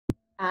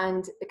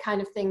and the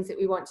kind of things that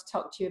we want to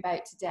talk to you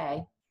about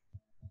today.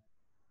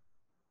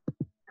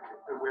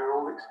 That we're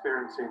all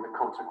experiencing the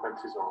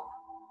consequences of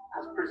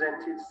has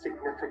presented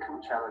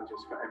significant challenges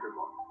for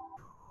everyone.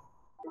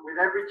 But with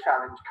every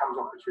challenge comes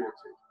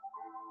opportunity.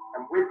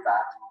 And with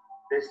that,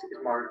 this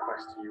is my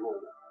request to you all,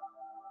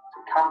 to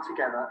come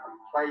together and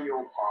play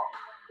your part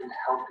in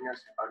helping us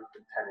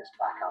open tennis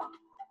back up.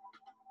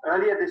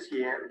 Earlier this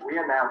year,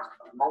 we announced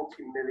a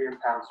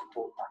multi-million-pound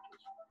support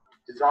package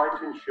designed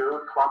to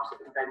ensure clubs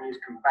and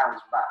venues can bounce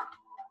back,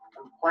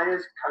 and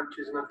players,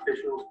 coaches and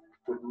officials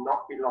would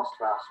not be lost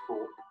to our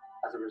sport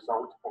as a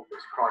result of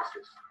this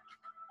crisis.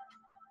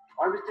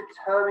 I was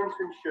determined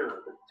to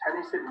ensure that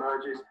tennis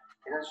emerges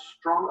in as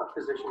strong a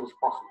position as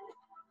possible,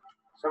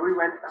 so we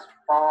went as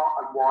far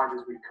and wide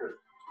as we could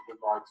to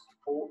provide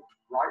support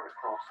right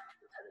across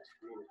the tennis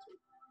community.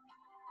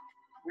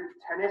 With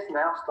tennis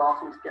now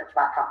starting to get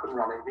back up and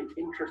running, the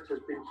interest has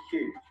been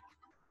huge,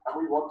 and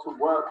we want to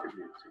work with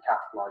you to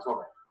capitalise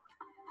on it.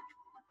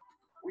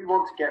 We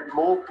want to get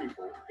more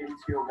people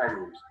into your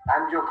venues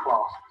and your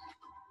classes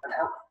and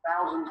help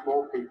thousands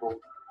more people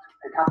to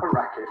pick up a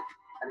racket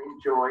and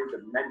enjoy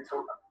the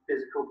mental and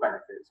physical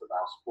benefits of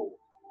our sport.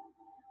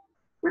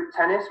 With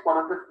tennis, one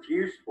of the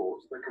few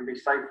sports that can be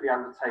safely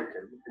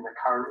undertaken in the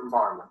current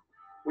environment,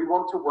 we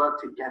want to work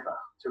together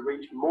to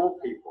reach more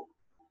people,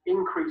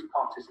 increase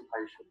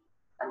participation,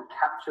 and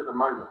capture the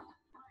moment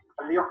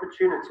and the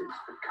opportunities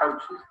for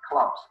coaches,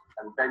 clubs,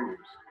 and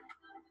venues.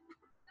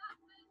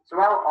 So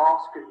our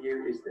ask of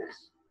you is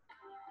this: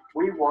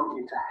 we want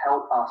you to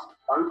help us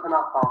open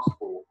up our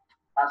sport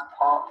as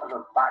part of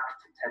a Back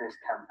to Tennis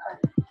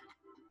campaign.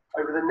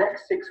 Over the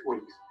next 6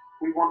 weeks,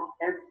 we want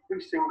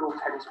every single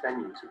tennis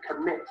venue to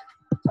commit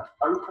to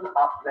open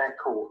up their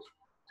courts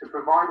to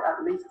provide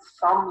at least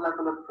some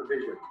level of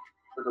provision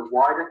for the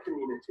wider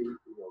community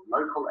in your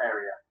local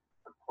area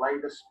to play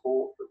the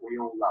sport that we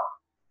all love.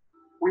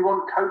 We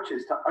want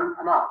coaches to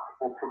open up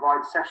or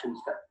provide sessions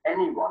for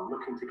anyone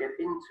looking to get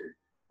into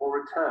or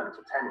return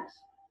to tennis.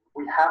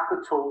 We have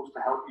the tools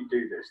to help you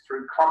do this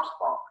through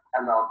ClubSpark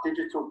and our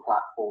digital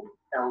platform,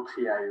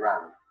 LTA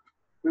Rally.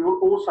 We will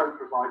also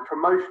provide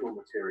promotional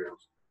materials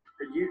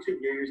for you to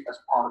use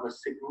as part of a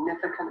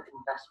significant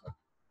investment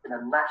in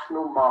a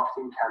national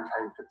marketing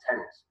campaign for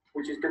tennis,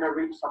 which is going to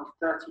reach some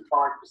 35%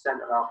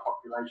 of our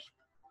population,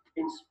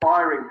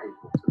 inspiring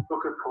people to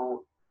book a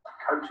court, a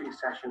coaching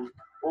session,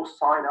 or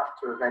sign up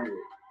to a venue.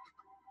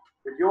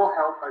 With your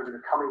help over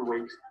the coming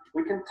weeks,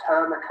 we can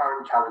turn the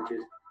current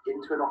challenges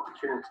into an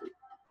opportunity,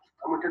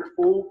 and we can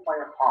all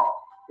play a part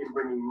in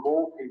bringing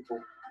more people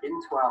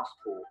into our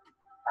sport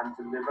and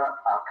deliver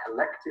our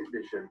collective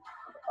vision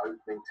of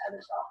opening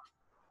tennis up.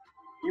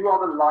 You are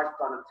the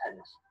lifeblood of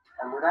tennis,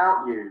 and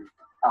without you,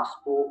 our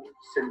sport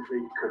simply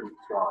couldn't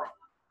thrive.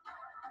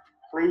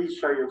 Please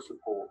show your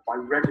support by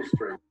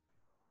registering.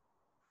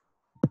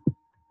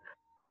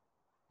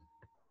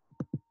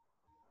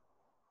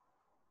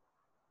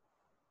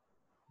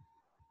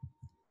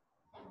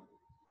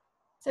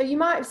 So you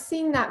might have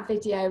seen that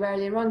video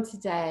earlier on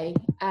today,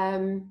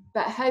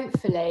 but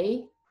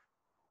hopefully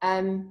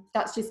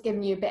that's just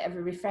given you a bit of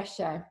a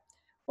refresher.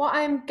 What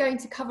I'm going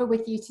to cover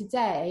with you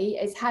today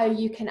is how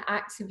you can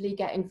actively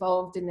get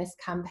involved in this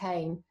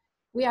campaign.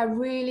 We are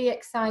really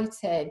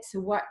excited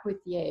to work with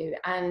you,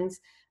 and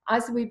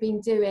as we've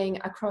been doing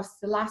across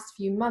the last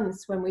few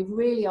months when we've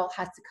really all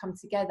had to come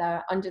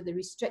together under the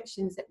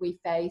restrictions that we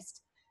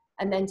faced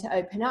and then to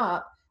open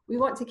up, we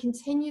want to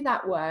continue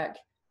that work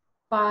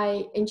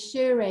by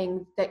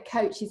ensuring that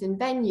coaches and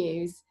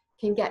venues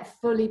can get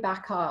fully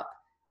back up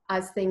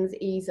as things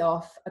ease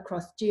off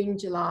across June,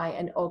 July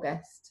and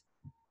August.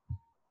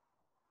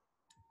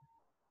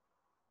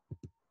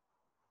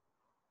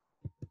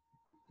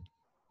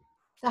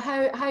 So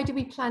how do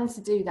we plan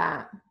to do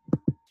that?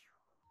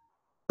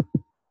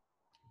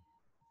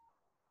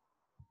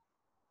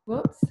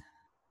 Whoops,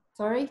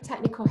 sorry,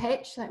 technical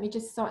hitch. Let me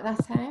just sort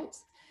that out.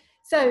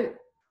 So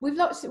we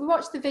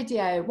watched the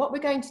video. What we're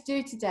going to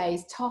do today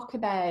is talk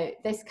about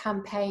this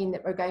campaign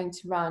that we're going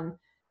to run.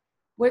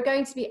 We're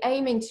going to be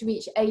aiming to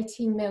reach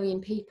 18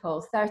 million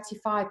people,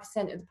 35%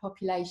 of the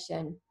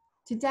population.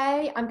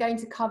 Today, I'm going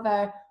to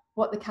cover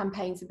what the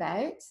campaign's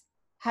about,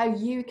 how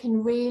you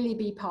can really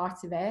be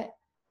part of it,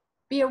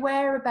 be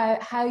aware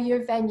about how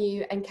your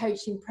venue and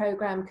coaching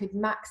program could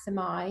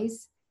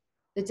maximize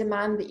the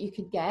demand that you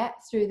could get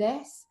through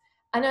this,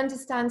 and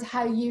understand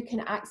how you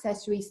can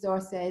access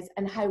resources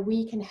and how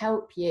we can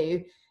help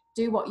you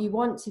do what you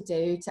want to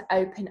do to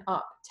open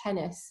up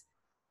tennis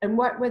and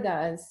work with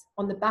us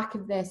on the back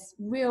of this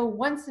real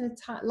once in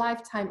a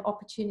lifetime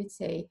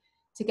opportunity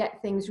to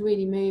get things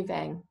really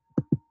moving.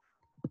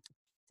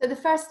 So the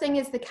first thing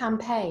is the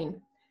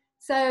campaign.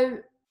 So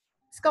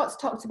Scott's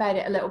talked about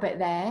it a little bit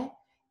there.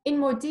 In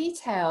more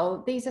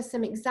detail, these are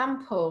some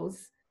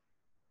examples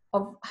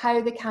of how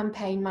the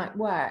campaign might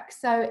work.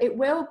 So it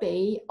will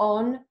be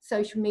on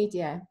social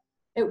media.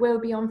 It will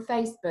be on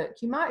Facebook.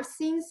 You might have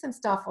seen some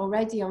stuff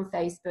already on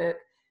Facebook,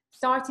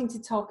 starting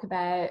to talk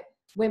about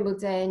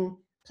Wimbledon,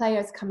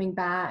 players coming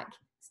back,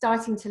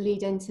 starting to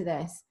lead into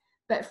this.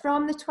 But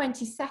from the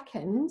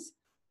 22nd,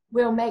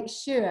 we'll make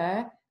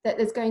sure that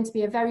there's going to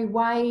be a very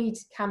wide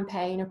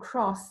campaign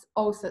across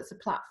all sorts of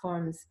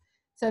platforms.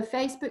 So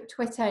Facebook,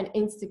 Twitter, and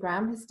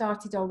Instagram has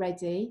started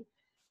already.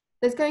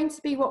 There's going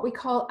to be what we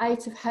call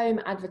out-of-home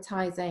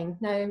advertising.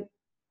 Now,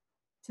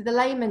 to the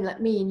layman like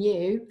me and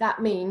you,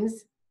 that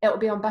means it'll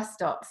be on bus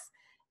stops.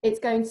 It's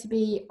going to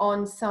be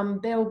on some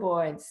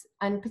billboards,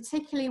 and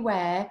particularly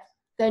where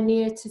they're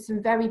near to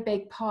some very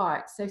big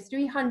parks. So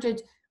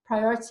 300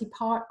 priority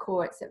park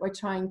courts that we're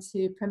trying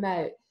to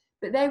promote,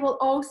 but they will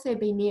also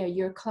be near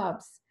your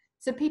clubs.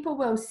 So people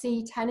will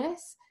see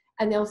tennis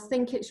and they'll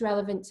think it's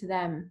relevant to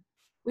them.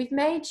 We've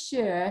made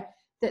sure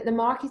that the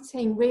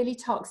marketing really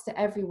talks to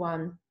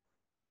everyone.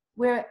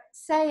 We're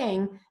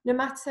saying no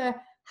matter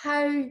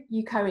how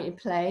you currently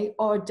play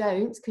or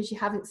don't, because you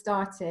haven't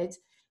started,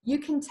 you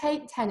can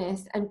take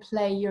tennis and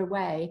play your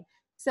way.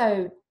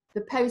 So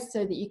the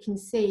poster that you can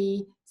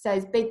see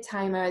says big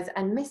timers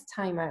and missed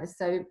timers,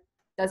 so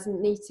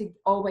doesn't need to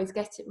always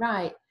get it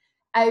right.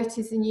 Out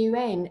is the new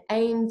in,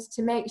 aimed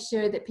to make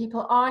sure that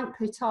people aren't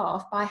put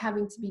off by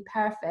having to be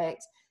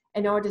perfect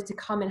in order to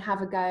come and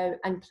have a go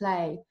and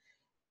play.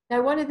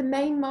 Now, one of the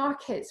main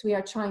markets we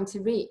are trying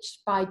to reach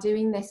by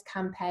doing this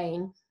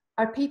campaign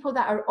are people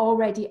that are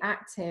already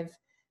active,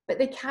 but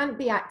they can't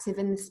be active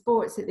in the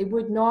sports that they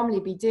would normally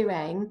be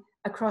doing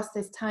across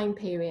this time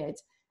period.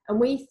 And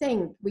we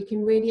think we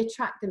can really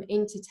attract them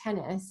into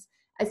tennis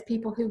as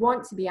people who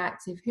want to be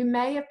active, who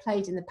may have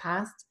played in the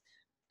past,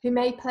 who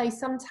may play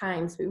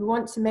sometimes, but we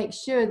want to make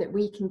sure that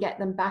we can get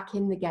them back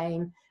in the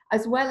game,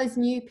 as well as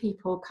new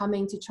people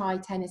coming to try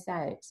tennis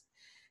out.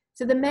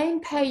 So the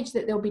main page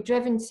that they'll be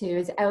driven to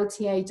is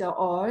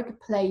lta.org,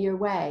 Play Your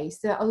Way.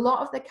 So a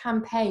lot of the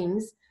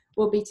campaigns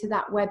will be to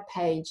that web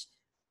page,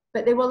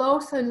 but they will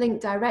also link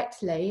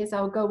directly, as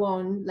I'll go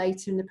on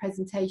later in the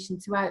presentation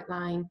to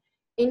outline,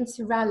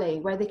 into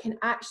Rally, where they can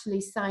actually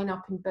sign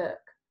up and book.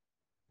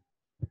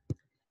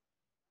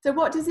 So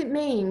what does it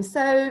mean?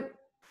 So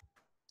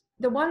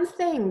the one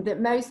thing that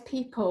most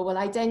people will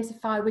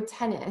identify with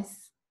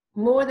tennis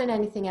more than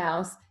anything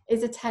else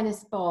is a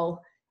tennis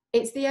ball.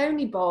 It's the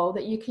only ball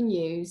that you can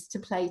use to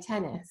play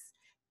tennis,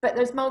 but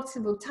there's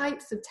multiple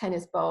types of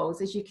tennis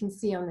balls, as you can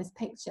see on this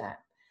picture.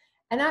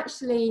 And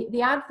actually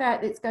the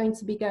advert that's going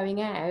to be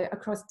going out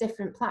across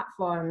different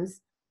platforms,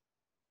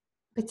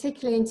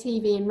 particularly in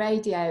TV and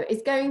radio,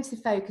 is going to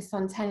focus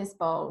on tennis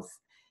balls.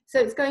 So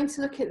it's going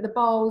to look at the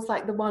balls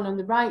like the one on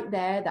the right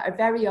there that are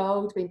very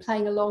old, been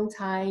playing a long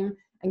time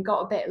and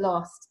got a bit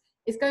lost.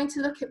 It's going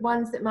to look at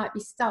ones that might be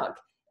stuck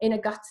in a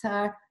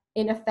gutter,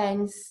 in a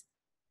fence,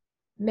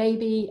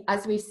 maybe,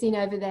 as we've seen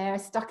over there,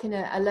 stuck in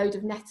a load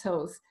of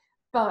nettles.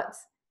 But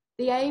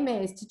the aim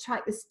is to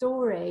track the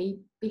story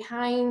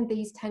behind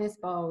these tennis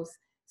balls.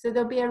 So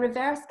there'll be a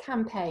reverse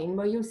campaign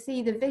where you'll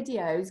see the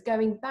videos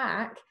going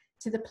back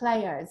to the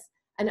players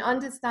and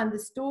understand the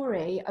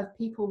story of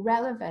people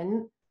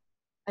relevant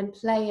and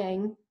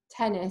playing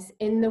tennis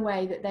in the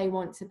way that they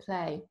want to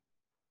play.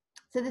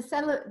 So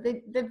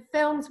the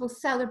films will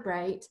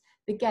celebrate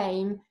the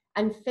game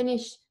and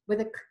finish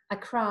with a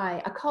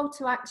cry, a call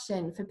to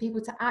action for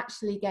people to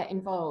actually get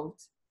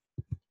involved.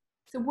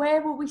 So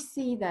where will we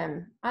see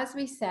them? As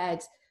we said,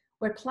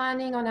 we're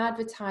planning on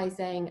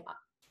advertising.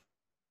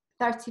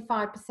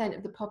 35%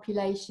 of the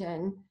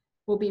population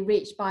will be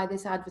reached by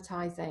this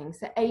advertising,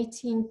 so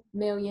 18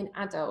 million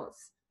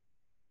adults.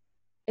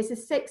 It's a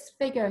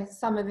six-figure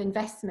sum of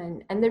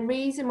investment, and the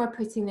reason we're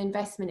putting the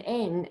investment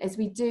in is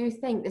we do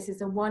think this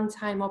is a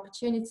one-time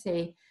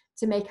opportunity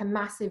to make a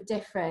massive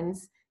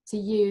difference to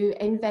you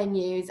in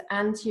venues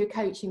and to your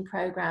coaching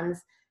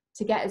programs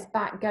to get us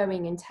back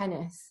going in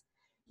tennis.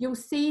 You'll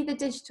see the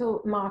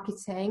digital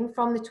marketing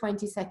from the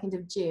 22nd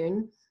of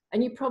June,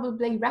 and you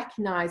probably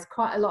recognize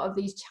quite a lot of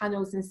these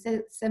channels and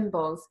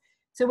symbols.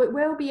 So it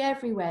will be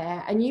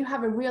everywhere, and you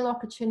have a real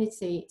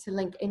opportunity to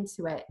link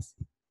into it.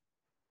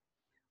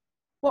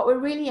 What we're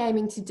really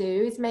aiming to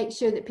do is make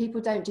sure that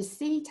people don't just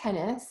see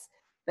tennis,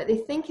 but they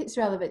think it's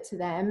relevant to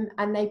them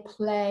and they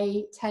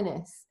play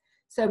tennis.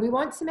 So we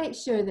want to make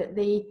sure that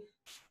the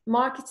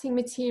marketing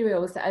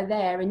materials that are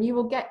there, and you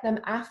will get them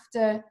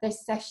after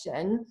this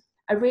session,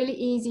 are really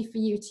easy for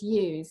you to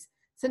use.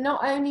 So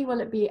not only will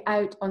it be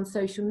out on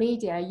social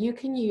media, you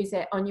can use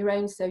it on your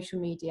own social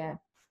media.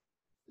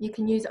 You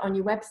can use it on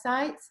your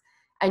websites,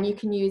 and you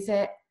can use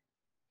it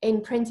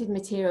in printed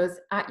materials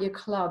at your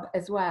club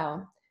as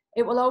well.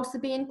 It will also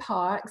be in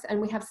parks,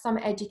 and we have some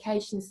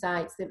education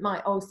sites that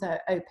might also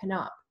open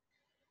up.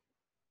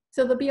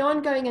 So there'll be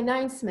ongoing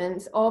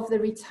announcements of the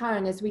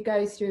return as we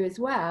go through as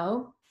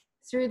well,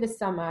 through the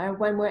summer,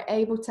 when we're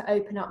able to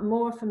open up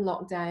more from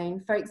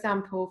lockdown, for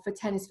example, for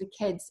tennis for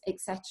kids,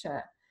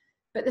 etc.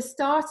 But the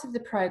start of the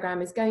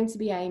program is going to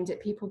be aimed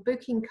at people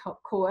booking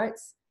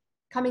courts,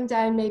 coming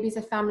down maybe as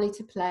a family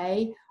to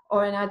play,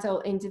 or an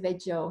adult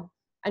individual.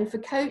 And for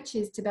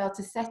coaches to be able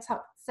to set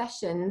up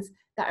sessions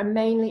that are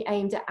mainly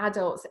aimed at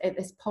adults at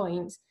this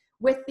point,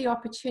 with the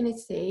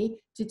opportunity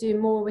to do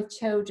more with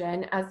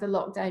children as the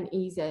lockdown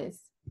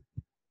eases.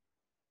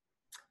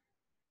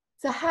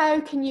 So how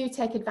can you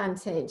take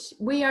advantage?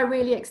 We are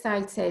really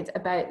excited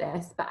about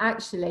this, but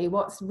actually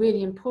what's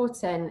really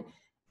important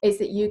is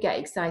that you get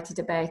excited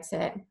about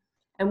it.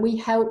 And we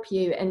help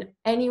you in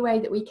any way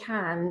that we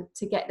can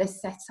to get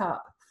this set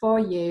up for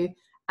you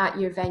at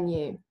your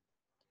venue.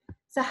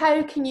 So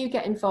how can you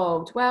get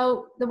involved?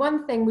 Well, the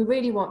one thing we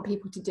really want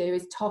people to do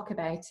is talk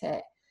about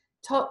it.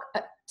 Talk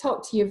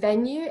to your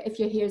venue if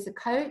you're here as a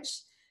coach.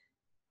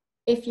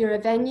 If you're a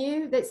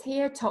venue that's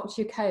here, talk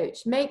to your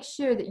coach. Make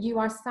sure that you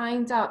are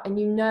signed up and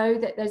you know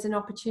that there's an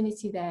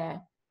opportunity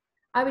there.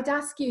 I would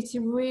ask you to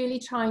really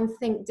try and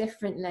think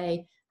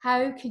differently.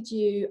 How could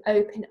you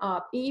open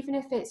up, even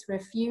if it's for a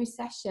few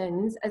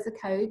sessions as a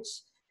coach?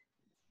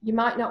 You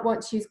might not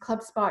want to use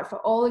ClubSpark for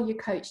all of your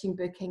coaching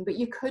booking, but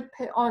you could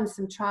put on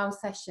some trial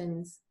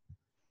sessions.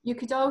 You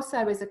could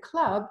also, as a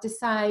club,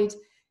 decide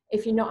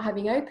if you're not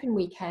having open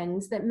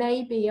weekends that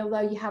maybe,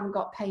 although you haven't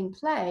got pay and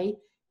play,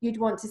 you'd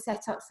want to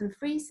set up some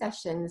free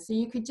sessions. So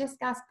you could just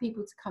ask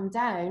people to come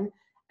down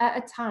at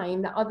a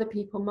time that other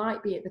people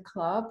might be at the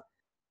club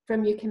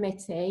from your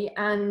committee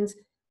and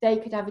they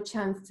could have a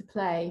chance to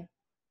play.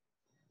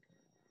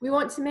 We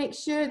want to make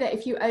sure that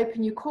if you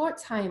open your court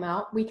time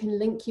up, we can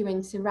link you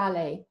into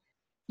Rally.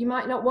 You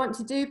might not want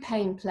to do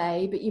pay and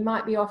play, but you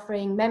might be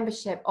offering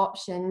membership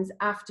options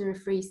after a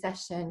free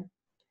session.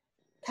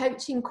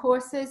 Coaching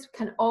courses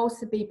can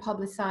also be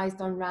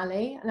publicised on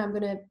Rally, and I'm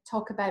going to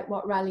talk about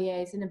what Rally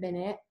is in a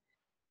minute.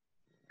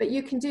 But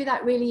you can do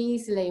that really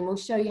easily, and we'll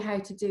show you how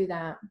to do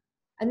that.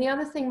 And the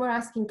other thing we're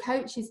asking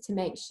coaches to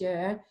make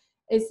sure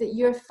is that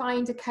your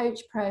Find a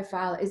Coach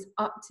profile is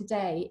up to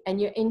date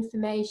and your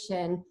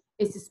information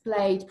is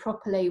displayed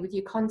properly with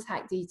your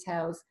contact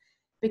details,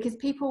 because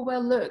people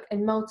will look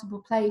in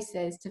multiple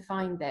places to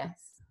find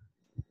this.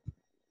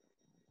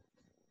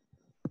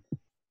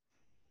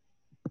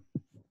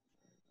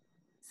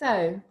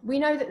 So we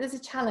know that there's a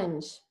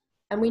challenge,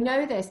 and we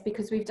know this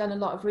because we've done a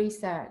lot of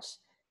research.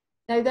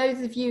 Now, those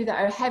of you that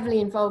are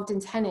heavily involved in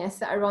tennis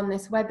that are on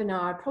this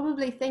webinar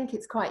probably think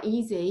it's quite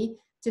easy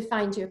to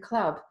find your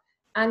club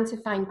and to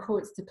find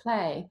courts to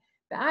play.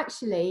 But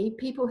actually,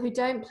 people who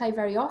don't play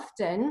very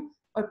often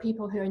or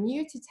people who are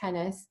new to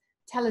tennis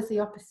tell us the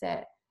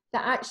opposite,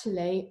 that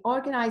actually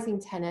organising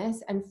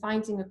tennis and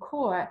finding a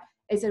court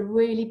is a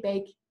really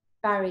big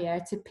barrier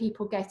to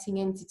people getting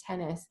into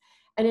tennis.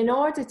 And in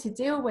order to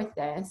deal with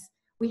this,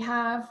 we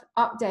have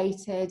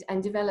updated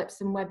and developed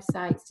some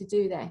websites to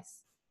do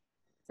this.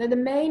 So the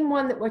main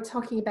one that we're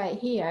talking about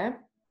here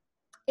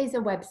is a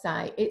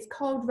website. It's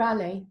called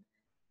Rally.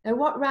 Now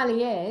what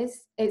Rally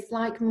is, it's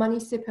like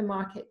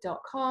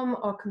moneysupermarket.com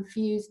or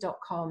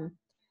confused.com.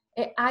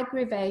 It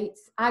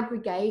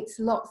aggregates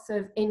lots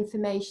of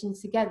information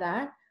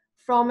together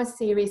from a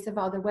series of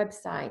other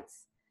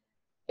websites.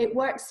 It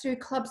works through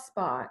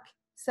ClubSpark.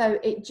 So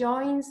it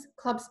joins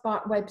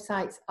ClubSpark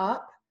websites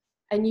up,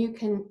 and you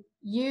can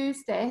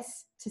use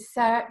this to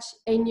search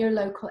in your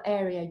local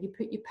area. You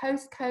put your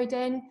postcode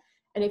in,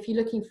 and if you're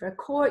looking for a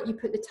court, you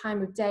put the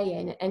time of day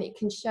in, and it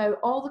can show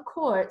all the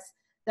courts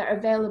that are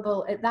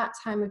available at that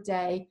time of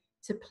day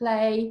to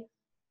play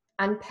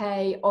and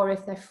pay, or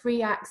if they're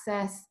free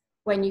access,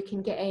 when you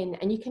can get in,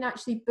 and you can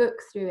actually book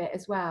through it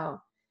as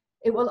well.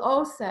 It will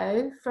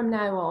also, from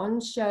now on,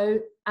 show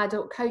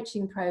adult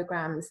coaching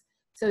programs.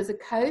 So as a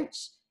coach,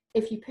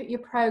 if you put your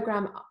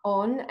program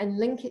on and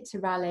link it to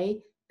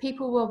Rally,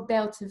 people will be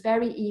able to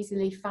very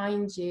easily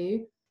find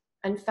you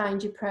and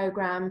find your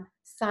program,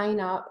 sign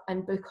up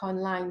and book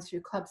online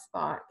through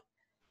ClubSpark.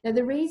 Now,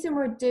 the reason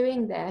we're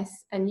doing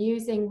this and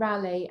using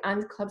Rally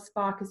and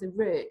ClubSpark as a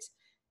route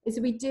is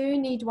we do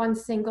need one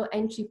single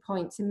entry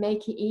point to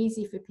make it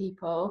easy for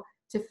people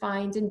to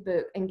find and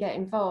book and get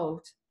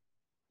involved.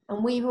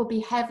 And we will be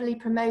heavily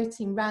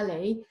promoting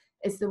Rally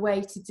as the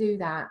way to do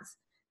that.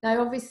 Now,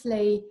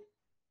 obviously,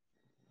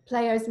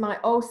 players might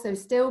also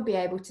still be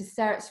able to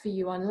search for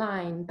you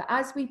online, but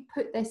as we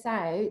put this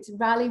out,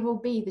 Rally will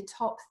be the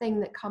top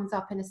thing that comes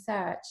up in a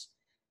search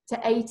to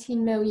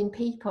 18 million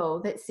people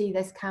that see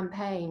this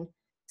campaign.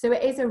 So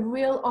it is a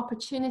real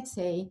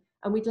opportunity,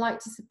 and we'd like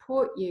to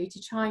support you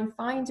to try and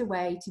find a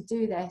way to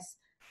do this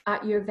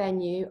at your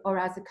venue or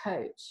as a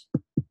coach.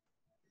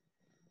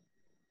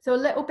 So a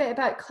little bit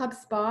about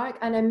ClubSpark.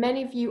 I know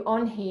many of you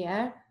on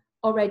here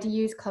already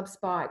use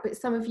ClubSpark, but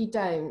some of you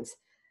don't.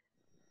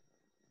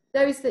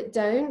 Those that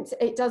don't,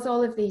 it does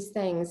all of these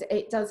things.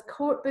 It does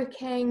court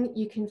booking.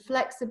 You can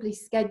flexibly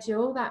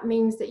schedule. That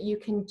means that you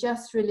can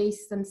just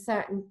release some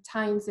certain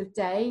times of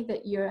day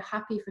that you're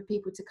happy for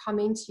people to come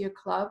into your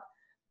club,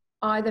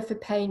 either for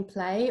pay and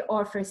play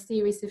or for a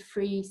series of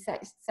free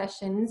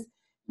sessions.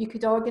 You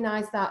could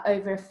organize that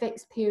over a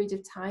fixed period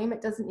of time.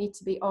 It doesn't need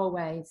to be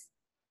always.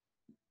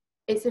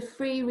 It's a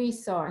free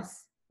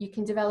resource. You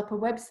can develop a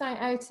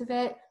website out of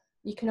it.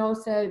 You can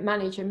also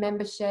manage your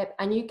membership,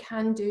 and you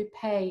can do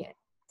pay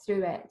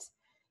through it.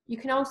 You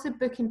can also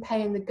book and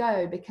pay on the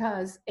go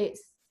because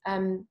it's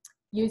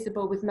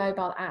usable with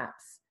mobile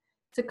apps.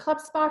 So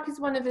ClubSpark is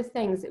one of the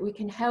things that we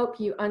can help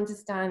you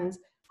understand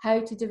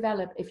how to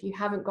develop if you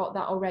haven't got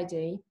that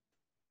already.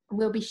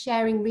 We'll be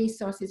sharing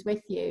resources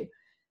with you.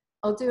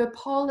 I'll do a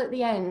poll at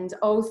the end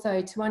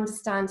also to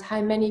understand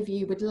how many of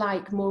you would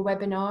like more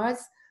webinars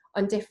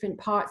on different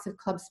parts of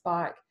Club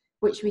Spark,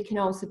 which we can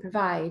also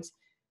provide.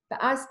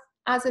 But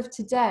as of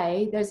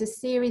today, there's a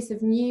series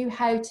of new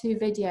how-to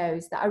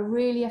videos that are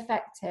really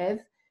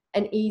effective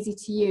and easy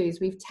to use.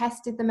 We've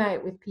tested them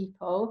out with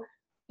people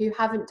who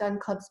haven't done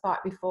Club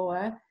Spark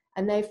before,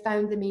 and they've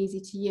found them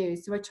easy to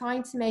use. So we're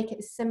trying to make it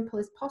as simple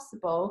as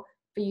possible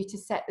for you to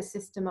set the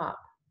system up.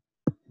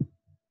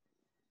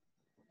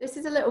 This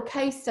is a little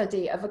case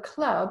study of a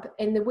club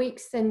in the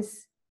weeks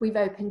since we've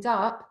opened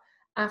up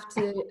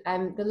after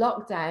the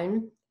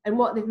lockdown and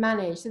what they've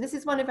managed. So this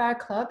is one of our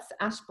clubs,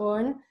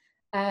 Ashbourne.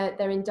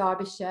 They're in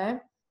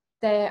Derbyshire.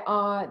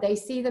 They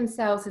see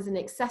themselves as an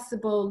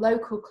accessible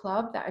local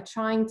club that are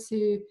trying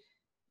to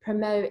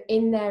promote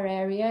in their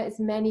area as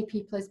many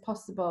people as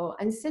possible.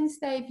 And since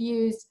they've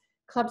used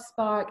Club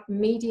Spark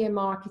media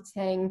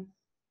marketing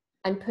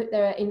and put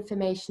their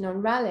information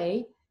on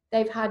Rally,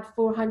 they've had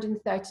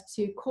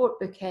 432 court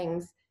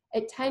bookings.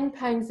 At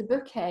 £10 a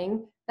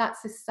booking,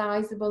 that's a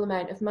sizable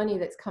amount of money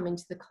that's come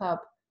into the club.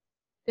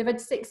 They've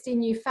had 60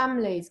 new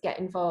families get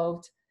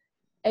involved,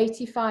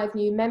 85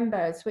 new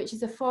members, which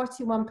is a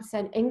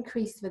 41%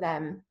 increase for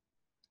them,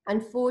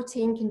 and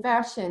 14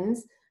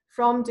 conversions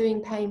from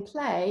doing pay and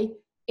play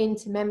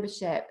into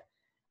membership.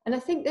 And I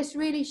think this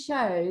really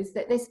shows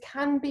that this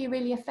can be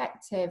really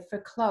effective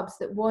for clubs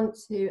that want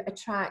to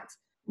attract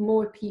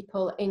more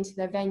people into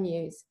their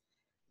venues.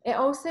 It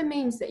also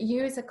means that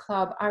you as a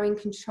club are in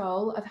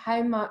control of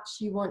how much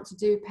you want to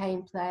do pay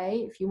and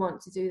play, if you want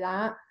to do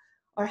that,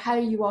 or how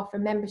you offer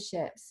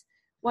memberships.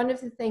 One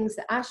of the things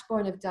that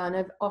Ashbourne have done,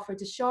 have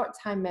offered a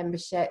short-time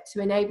membership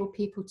to enable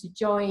people to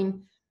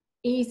join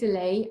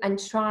easily and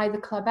try the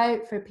club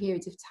out for a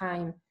period of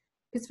time.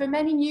 Because for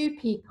many new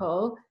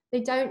people,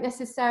 they don't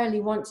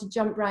necessarily want to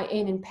jump right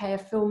in and pay a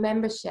full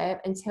membership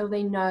until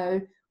they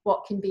know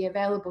what can be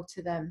available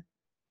to them.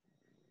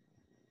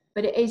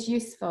 But it is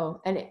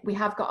useful, and we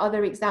have got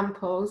other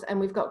examples, and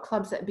we've got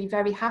clubs that would be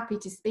very happy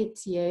to speak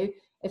to you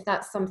if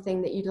that's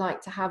something that you'd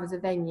like to have as a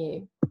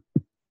venue.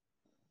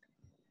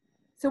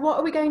 So what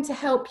are we going to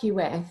help you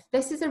with?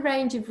 This is a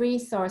range of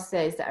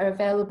resources that are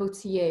available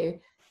to you,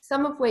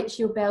 some of which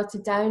you'll be able to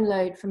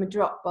download from a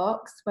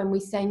Dropbox when we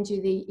send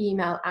you the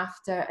email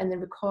after and the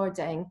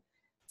recording.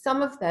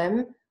 Some of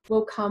them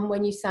will come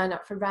when you sign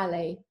up for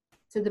Rally.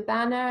 So the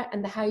banner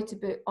and the how to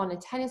book on a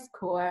tennis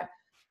court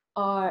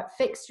are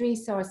fixed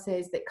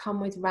resources that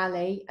come with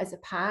Rally as a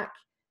pack,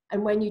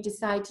 and when you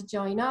decide to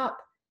join up,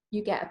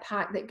 you get a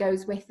pack that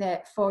goes with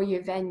it for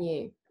your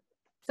venue.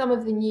 Some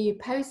of the new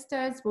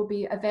posters will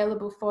be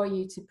available for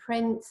you to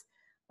print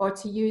or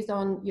to use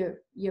on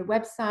your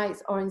websites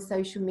or in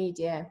social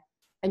media,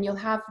 and you'll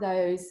have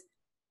those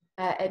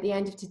at the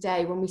end of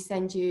today when we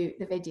send you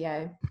the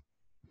video.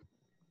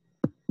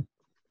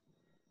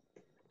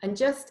 And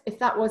just if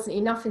that wasn't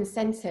enough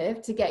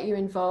incentive to get you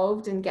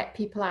involved and get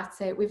people at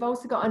it, we've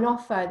also got an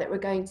offer that we're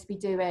going to be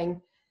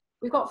doing.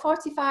 We've got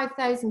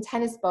 45,000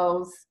 tennis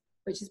balls,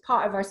 which is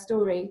part of our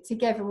story, to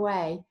give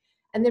away.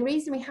 And the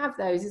reason we have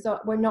those is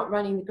that we're not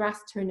running the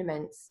grass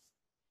tournaments.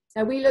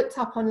 Now, we looked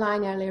up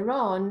online earlier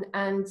on,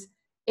 and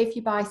if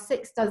you buy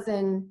 6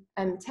 dozen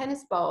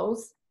tennis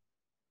balls,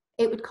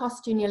 it would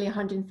cost you nearly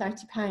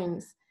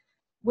 £130.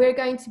 We're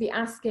going to be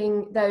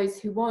asking those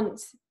who want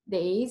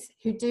these,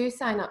 who do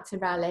sign up to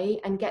Rally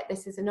and get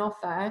this as an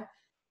offer,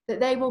 that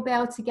they will be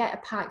able to get a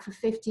pack for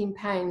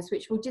 £15,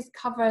 which will just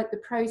cover the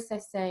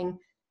processing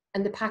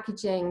and the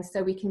packaging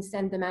so we can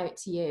send them out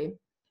to you.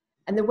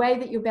 And the way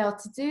that you'll be able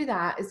to do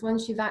that is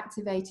once you've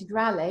activated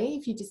Rally,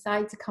 if you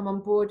decide to come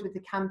on board with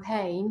the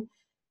campaign,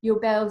 you'll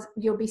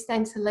be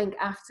sent a link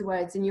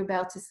afterwards, and you'll be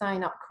able to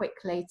sign up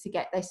quickly to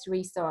get this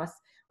resource,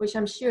 which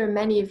I'm sure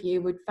many of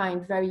you would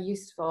find very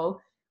useful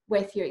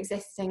with your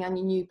existing and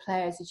your new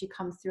players as you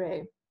come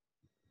through.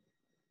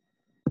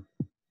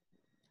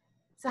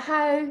 So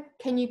how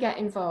can you get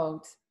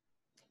involved?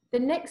 The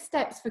next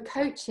steps for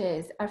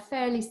coaches are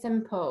fairly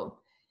simple.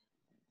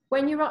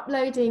 When you're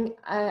uploading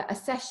a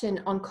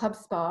session on Club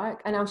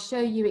Spark, and I'll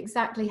show you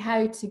exactly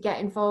how to get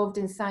involved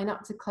and sign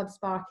up to Club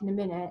Spark in a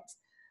minute,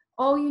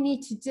 all you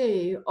need to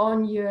do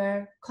on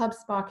your Club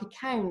Spark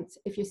account,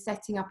 if you're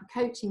setting up a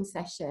coaching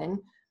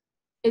session,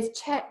 is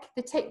check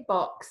the tick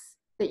box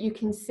that you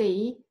can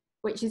see,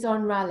 which is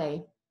on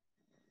Rally.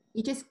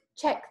 You just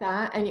check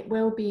that and it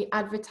will be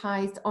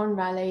advertised on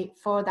Rally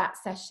for that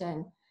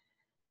session.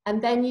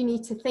 And then you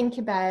need to think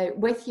about,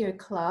 with your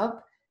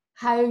club,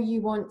 how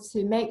you want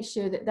to make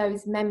sure that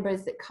those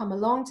members that come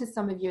along to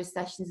some of your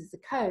sessions as a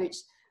coach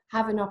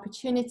have an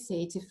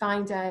opportunity to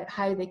find out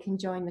how they can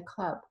join the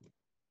club.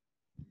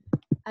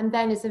 And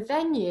then as a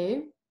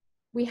venue,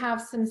 we have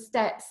some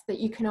steps that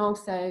you can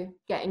also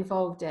get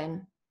involved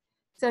in.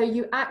 So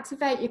you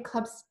activate your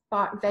Club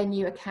Spark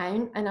venue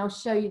account, and I'll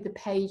show you the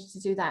page to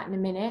do that in a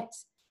minute.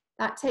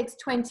 That takes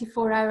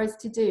 24 hours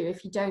to do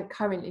if you don't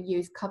currently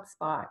use Club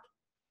Spark.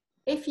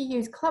 If you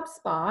use Club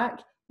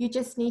Spark, you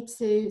just need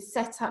to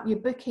set up your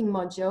booking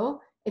module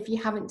if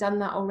you haven't done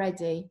that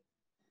already.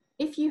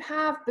 if you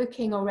have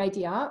booking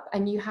already up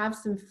and you have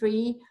some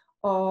free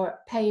or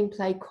pay and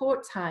play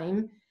court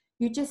time,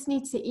 you just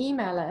need to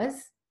email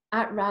us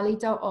at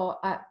rally.org,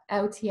 at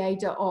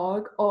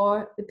lta.org,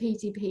 or the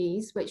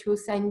PTPs, which will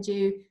send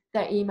you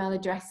their email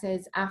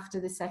addresses after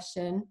the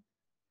session.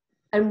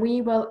 And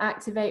we will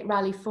activate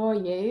Rally for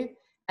you,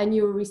 and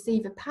you will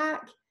receive a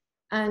pack,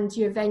 and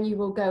your venue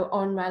will go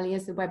on Rally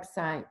as a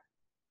website.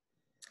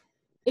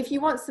 If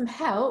you want some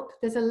help,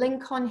 there's a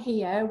link on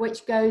here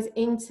which goes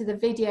into the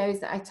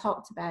videos that I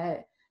talked about.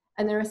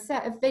 And there are a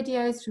set of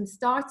videos from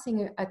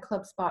starting a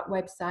Club Spark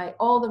website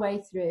all the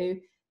way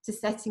through to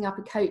setting up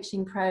a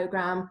coaching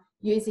program,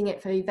 using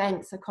it for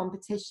events or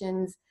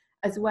competitions,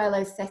 as well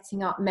as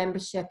setting up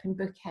membership and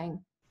booking.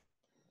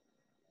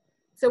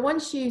 So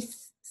once you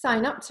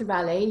sign up to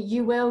Rally,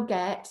 you will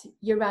get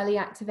your Rally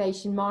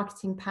Activation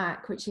Marketing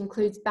Pack, which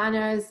includes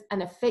banners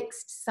and a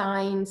fixed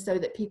sign so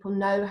that people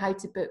know how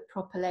to book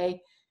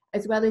properly,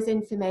 as well as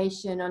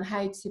information on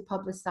how to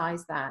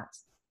publicize that.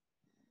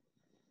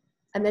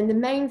 And then the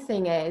main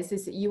thing is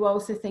that you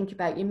also think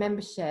about your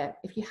membership.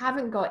 If you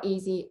haven't got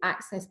easy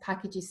access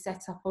packages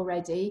set up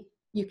already,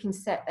 you can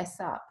set this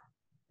up.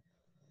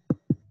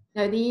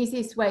 Now, the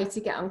easiest way to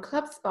get on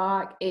Club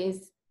Spark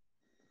is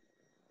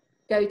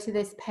go to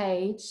this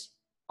page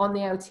on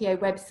the LTA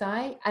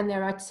website, and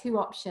there are two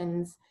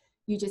options.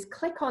 You just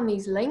click on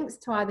these links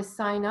to either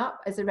sign up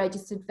as a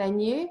registered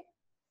venue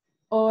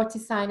or to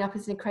sign up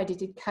as an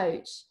accredited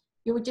coach.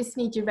 You will just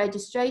need your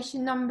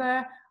registration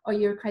number or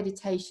your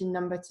accreditation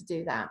number to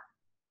do that.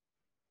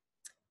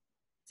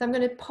 So I'm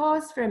going to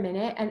pause for a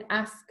minute and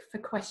ask for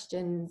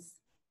questions.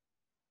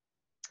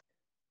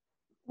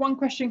 One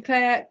question,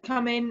 Claire,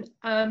 come in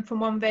from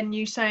one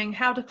venue saying,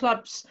 how do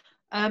clubs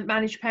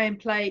manage pay and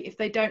play if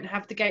they don't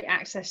have the gate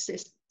access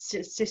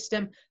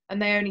system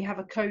and they only have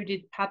a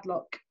coded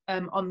padlock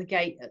on the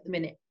gate at the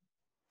minute?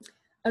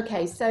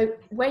 Okay, so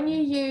when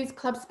you use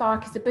Club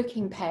Spark as a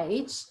booking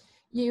page,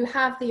 you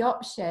have the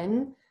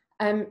option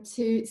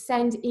to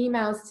send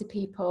emails to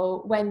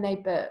people when they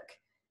book.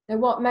 Now,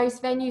 what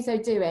most venues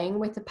are doing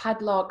with the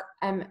padlock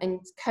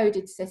and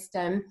coded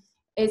system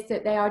is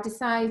that they are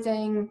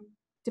deciding,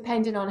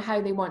 depending on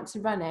how they want to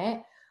run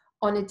it,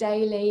 on a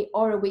daily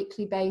or a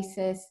weekly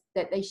basis,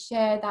 that they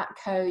share that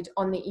code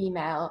on the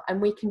email, and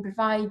we can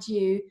provide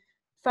you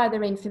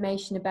further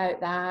information about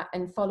that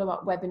and follow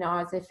up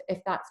webinars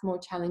if that's more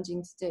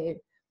challenging to do.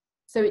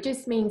 So it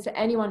just means that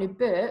anyone who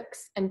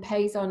books and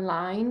pays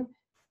online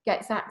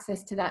gets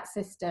access to that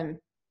system.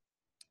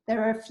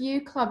 There are a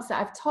few clubs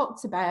that I've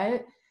talked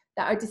about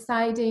that are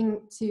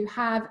deciding to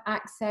have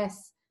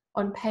access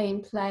on pay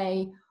and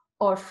play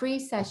or free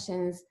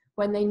sessions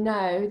when they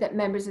know that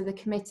members of the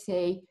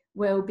committee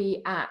will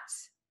be at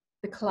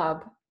the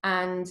club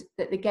and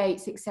that the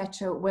gates,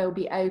 etc., will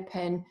be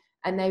open,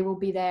 and they will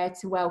be there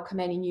to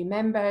welcome any new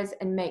members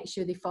and make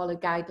sure they follow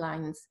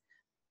guidelines.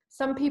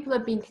 Some people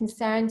have been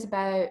concerned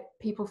about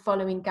people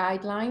following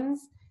guidelines,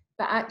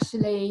 but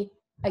actually,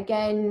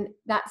 again,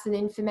 that's an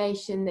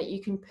information that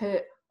you can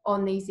put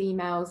on these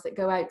emails that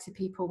go out to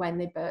people when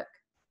they book.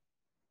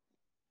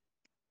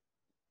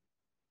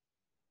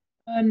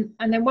 And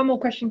then one more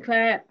question,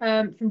 Claire,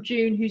 from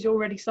June, who's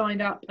already signed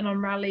up and on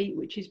Rally,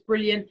 which is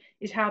brilliant,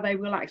 is how they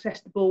will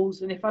access the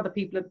balls. And if other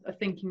people are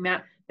thinking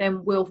that,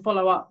 then we'll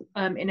follow up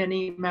in an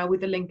email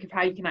with a link of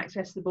how you can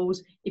access the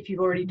balls if you've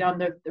already done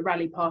the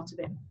Rally part of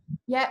it.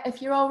 Yeah, if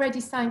you're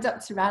already signed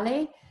up to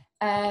Rally,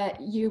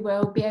 you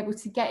will be able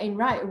to get in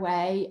right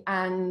away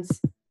and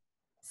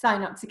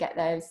sign up to get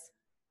those.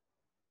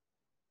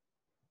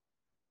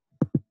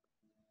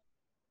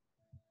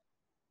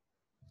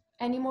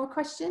 Any more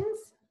questions?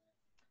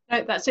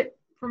 No, that's it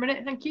for a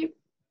minute. Thank you.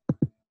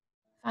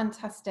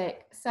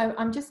 Fantastic. So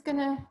I'm just going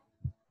to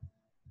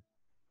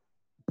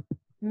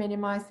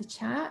minimize the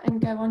chat and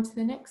go on to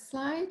the next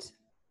slide.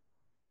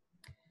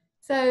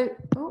 So,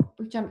 oh,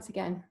 we've jumped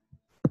again.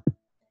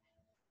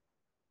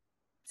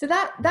 So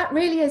that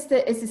really is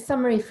a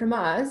summary from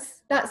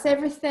us. That's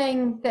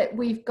everything that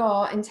we've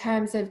got in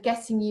terms of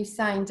getting you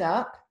signed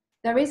up.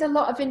 There is a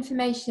lot of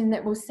information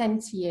that we'll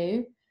send to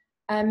you.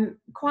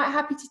 Quite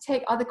happy to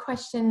take other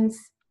questions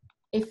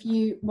if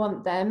you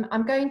want them.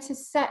 I'm going to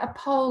set a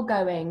poll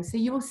going, so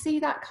you will see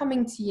that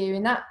coming to you,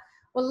 and that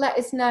will let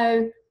us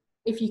know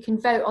if you can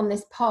vote on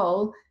this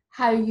poll,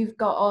 how you've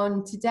got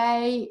on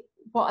today,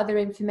 what other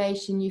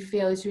information you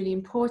feel is really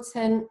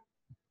important,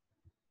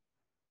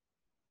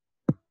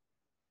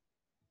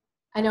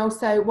 and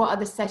also what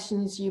other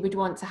sessions you would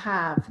want to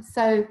have.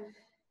 So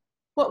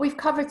what we've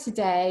covered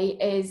today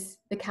is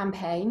the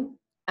campaign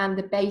and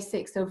the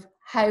basics of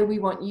how we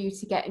want you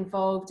to get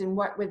involved and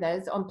work with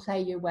us on Play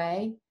Your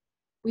Way.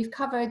 We've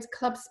covered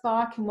Club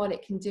Spark and what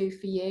it can do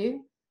for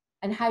you,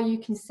 and how you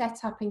can set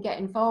up and get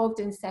involved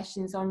in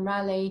sessions on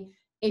Rally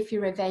if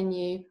you're a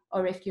venue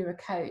or if you're a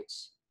coach.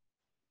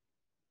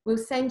 We'll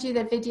send you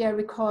the video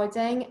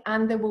recording,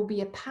 and there will be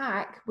a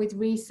pack with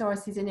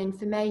resources and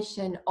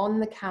information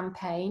on the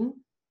campaign.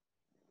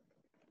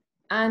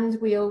 And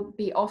we'll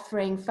be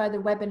offering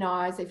further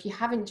webinars if you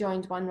haven't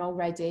joined one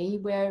already.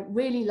 We're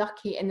really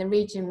lucky in the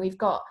region. We've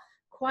got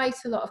quite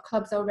a lot of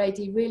clubs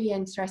already really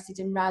interested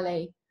in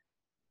Rally.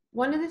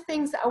 One of the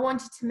things that I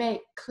wanted to make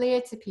clear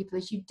to people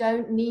is you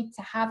don't need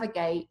to have a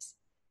gate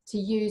to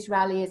use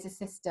Rally as a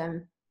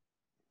system.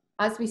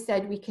 As we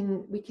said, we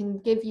can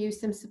give you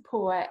some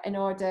support in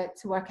order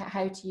to work out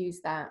how to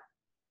use that.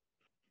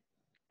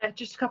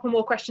 Just a couple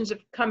more questions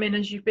have come in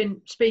as you've been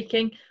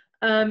speaking.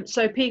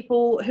 So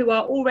people who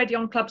are already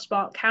on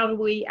ClubSpark, how do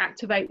we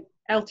activate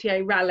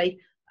LTA Rally?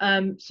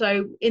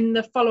 So in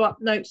the follow-up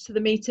notes to the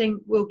meeting,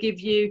 we'll give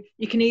you,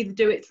 you can either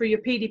do it through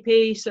your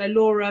PDP, so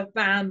Laura,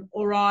 Van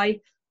or I.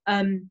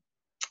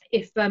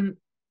 If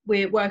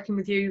we're working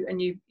with you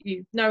and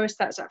you know us,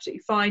 that's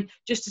absolutely fine.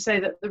 Just to say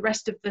that the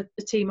rest of the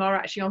team are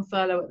actually on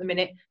furlough at the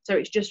minute, so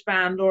it's just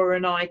Van, Laura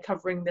and I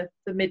covering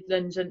the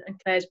Midlands, and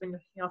Claire's been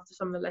looking after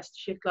some of the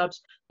Leicestershire clubs.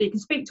 So you can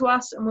speak to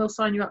us and we'll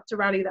sign you up to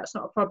Rally, that's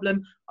not a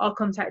problem. Our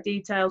contact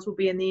details will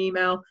be in the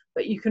email,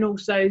 but you can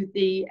also,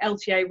 the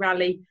LTA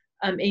Rally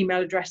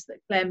email address that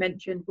Claire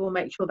mentioned, we'll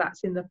make sure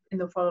that's in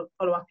the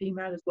follow-up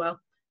email as well.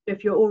 So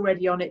if you're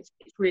already on it,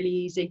 it's really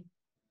easy.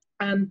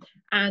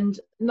 And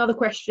another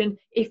question,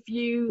 a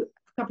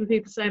couple of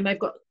people saying they've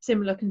got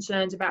similar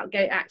concerns about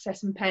gate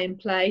access and pay and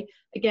play.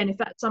 Again, if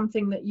that's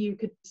something that you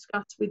could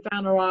discuss with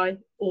Van or I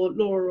or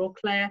Laura or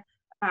Claire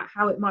about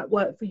how it might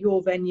work for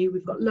your venue.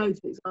 We've got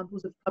loads of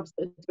examples of clubs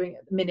that are doing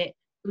it at the minute.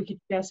 We could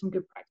share some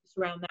good practice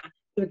around that.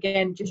 So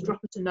again, just drop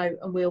us a note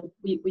and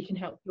we can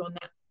help you on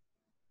that.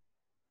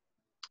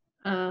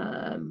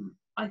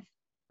 I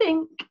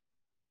think.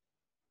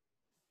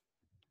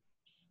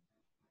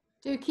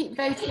 Do keep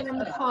voting on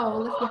the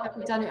poll if you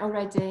haven't done it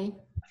already.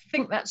 I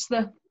think that's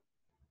the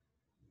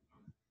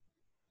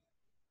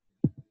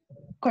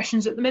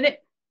questions at the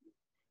minute.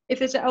 If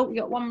there's we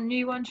got one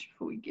new one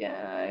before we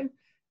go.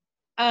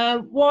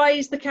 Why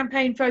is the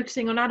campaign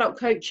focusing on adult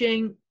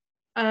coaching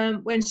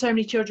when so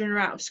many children are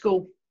out of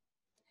school?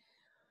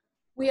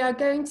 We are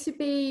going to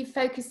be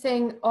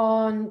focusing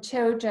on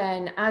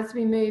children as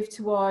we move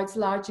towards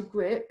larger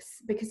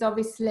groups, because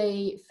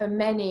obviously for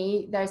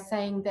many, they're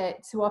saying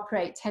that to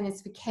operate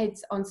tennis for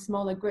kids on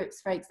smaller groups,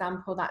 for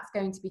example, that's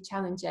going to be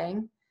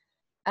challenging.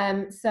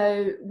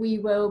 So we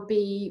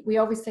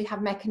obviously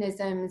have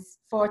mechanisms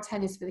for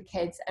tennis for the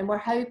kids, and we're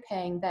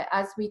hoping that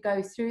as we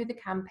go through the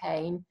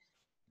campaign,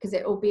 because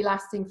it will be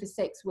lasting for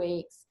 6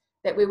 weeks,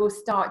 that we will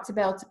start to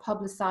be able to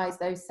publicise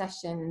those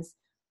sessions.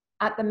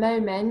 At the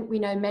moment, we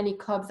know many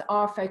clubs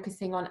are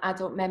focusing on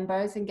adult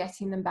members and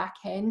getting them back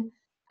in.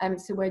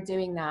 So we're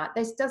doing that.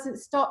 This doesn't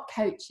stop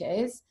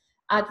coaches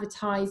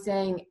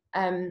advertising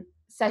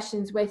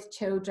sessions with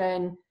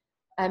children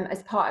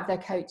as part of their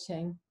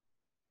coaching.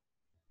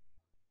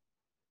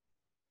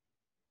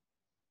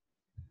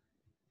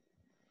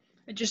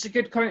 Just a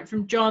good comment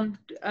from John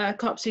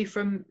Clopsey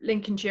from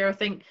Lincolnshire, I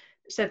think,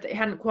 said that he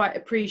hadn't quite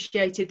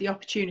appreciated the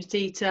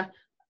opportunity to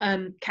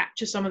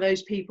capture some of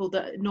those people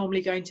that are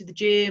normally going to the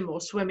gym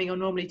or swimming or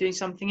normally doing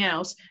something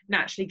else and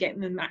actually getting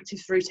them active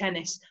through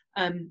tennis,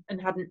 and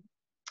hadn't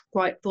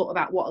quite thought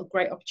about what a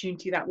great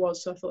opportunity that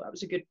was. So I thought that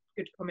was a good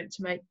comment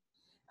to make.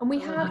 And we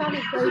have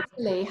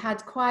anecdotally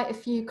had quite a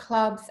few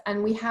clubs,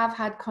 and we have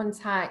had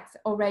contact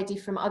already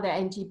from other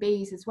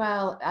NGBs as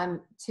well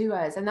to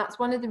us. And that's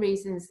one of the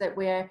reasons that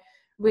we're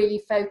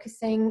really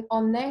focusing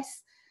on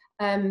this.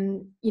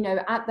 You know,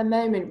 at the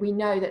moment, we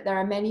know that there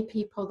are many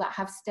people that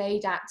have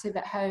stayed active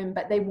at home,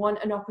 but they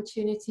want an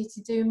opportunity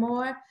to do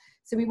more.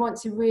 So we want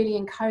to really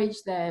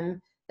encourage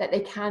them that they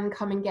can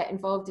come and get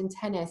involved in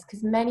tennis,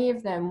 because many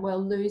of them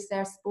will lose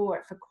their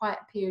sport for quite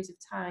a period of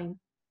time.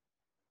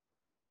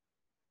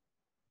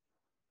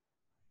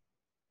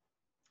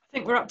 I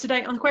think we're up to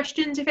date on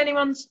questions. If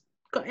anyone's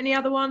got any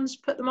other ones,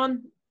 put them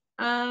on.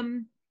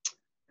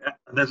 Yeah,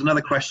 there's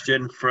another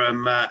question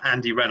from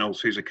Andy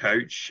Reynolds, who's a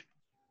coach.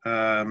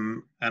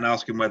 And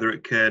asking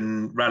whether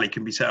Rally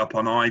can be set up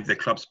on either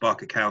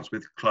ClubSpark accounts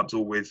with clubs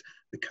or with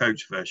the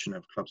coach version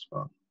of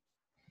ClubSpark.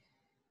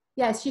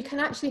 Yes, you can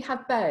actually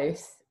have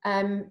both.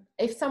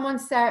 If someone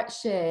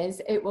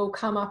searches, it will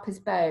come up as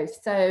both.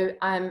 So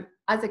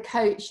as a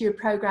coach, your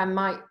program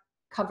might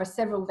cover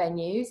several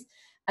venues,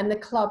 and the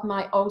club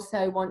might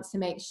also want to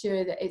make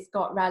sure that it's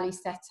got Rally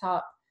set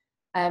up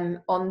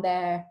on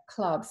their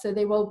club. So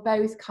they will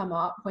both come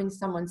up when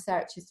someone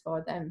searches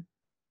for them.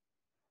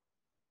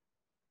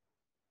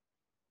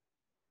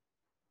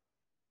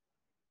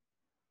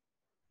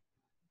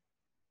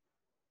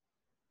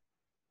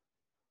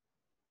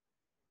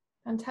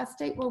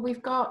 Fantastic. Well,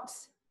 we've got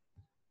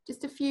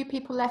just a few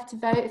people left to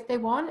vote if they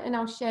want, and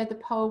I'll share the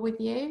poll with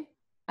you.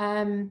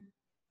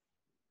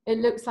 It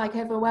looks like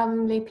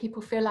overwhelmingly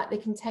people feel like they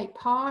can take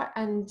part,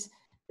 and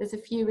there's a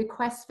few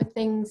requests for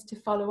things to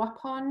follow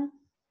up on.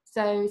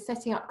 So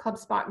setting up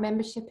ClubSpark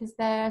membership is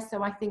there.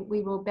 So I think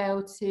we will be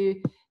able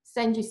to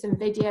send you some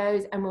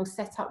videos, and we'll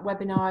set up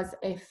webinars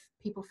if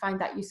people find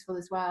that useful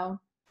as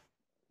well.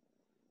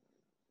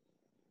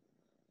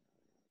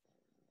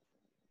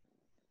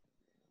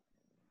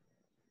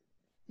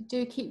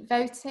 Do keep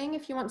voting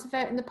if you want to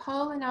vote in the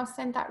poll, and I'll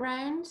send that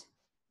round.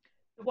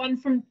 The one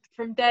from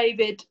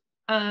David,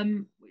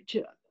 which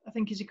I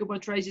think is a good one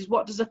to raise, is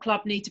what does a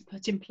club need to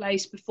put in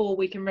place before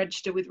we can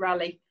register with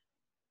Rally?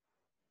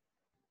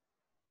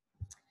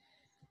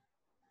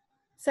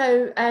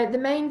 So the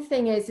main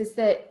thing is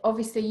that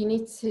obviously you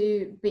need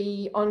to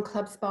be on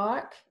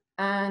ClubSpark,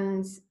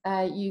 and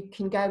you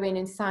can go in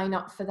and sign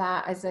up for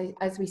that,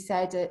 as we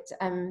said at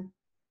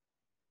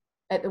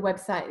the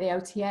website, the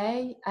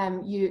OTA.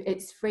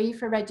 It's free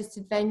for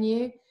registered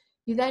venue.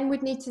 You then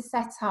would need to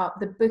set up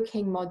the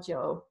booking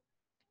module.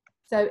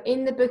 So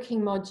in the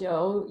booking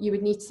module, you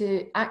would need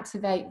to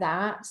activate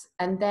that,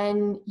 and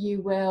then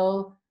you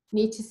will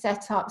need to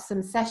set up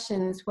some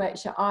sessions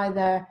which are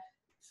either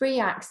free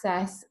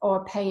access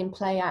or pay and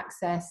play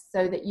access,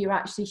 so that you're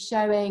actually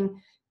showing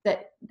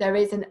that there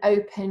is an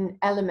open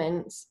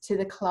element to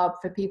the club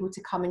for people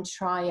to come and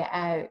try it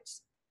out.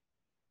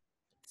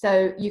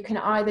 So you can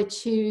either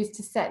choose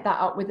to set that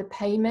up with a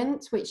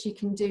payment, which you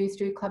can do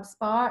through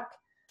ClubSpark.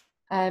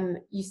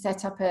 You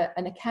set up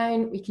an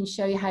account, we can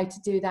show you how to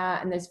do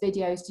that, and there's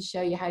videos to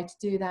show you how to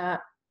do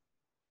that.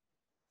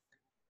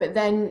 But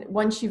then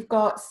once you've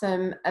got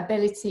some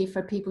ability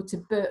for people to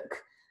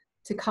book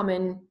to come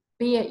and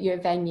be at your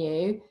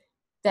venue,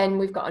 then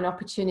we've got an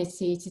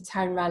opportunity to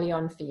turn Rally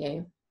on for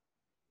you.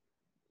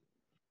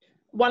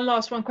 One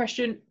last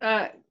question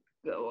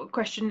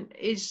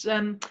is,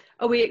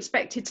 are we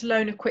expected to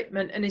loan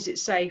equipment, and is it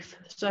safe?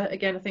 So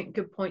again, I think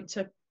good point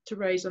to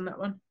raise on that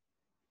one.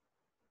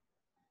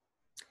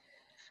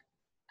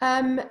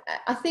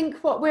 I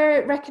think what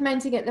we're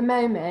recommending at the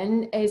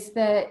moment is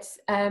that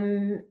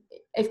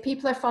if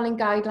people are following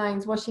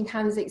guidelines, washing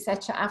hands,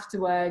 etc.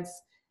 afterwards,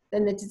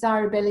 then the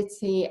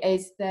desirability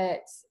is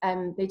that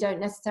they don't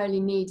necessarily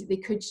need, they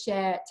could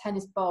share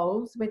tennis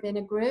balls within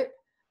a group.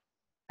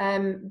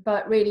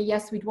 But really,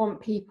 yes, we'd want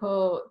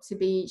people to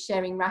be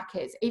sharing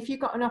rackets. If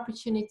you've got an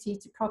opportunity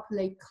to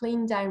properly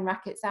clean down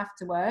rackets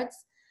afterwards,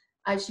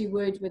 as you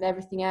would with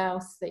everything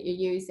else that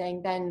you're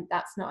using, then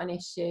that's not an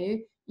issue.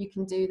 You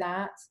can do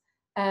that.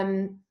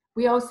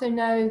 We also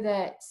know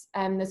that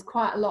there's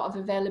quite a lot of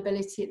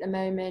availability at the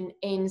moment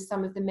in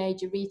some of the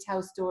major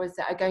retail stores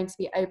that are going to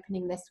be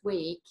opening this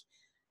week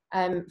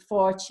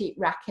for cheap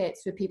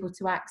rackets for people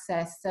to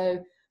access.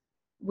 So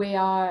we're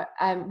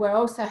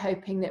also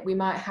hoping that we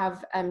might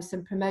have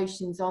some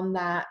promotions on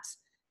that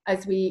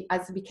as we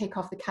kick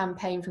off the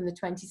campaign from the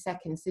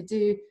 22nd. So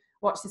do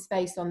watch the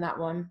space on that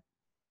one.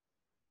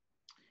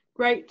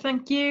 Great,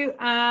 thank you.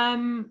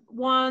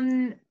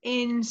 One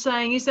in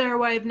saying, is there a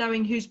way of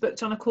knowing who's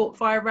booked on a court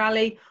via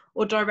Rally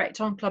or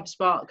direct on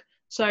ClubSpark?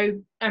 So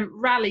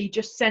Rally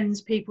just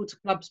sends people to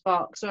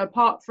ClubSpark. So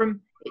apart from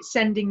it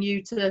sending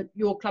you to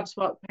your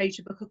ClubSpark page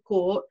to book a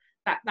court,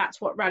 that's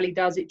what Rally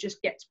does. It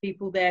just gets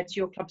people there to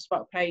your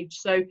ClubSpark page.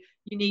 So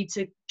you need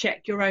to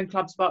check your own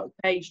ClubSpark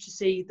page to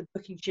see the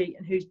booking sheet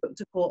and who's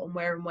booked a court and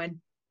where and when.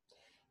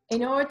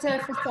 In order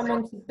for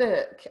someone to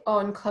book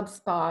on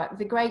ClubSpark,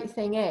 the great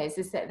thing is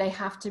that they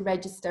have to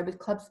register with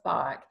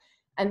ClubSpark,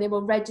 and they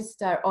will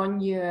register on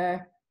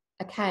your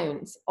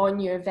account, on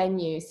your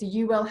venue. So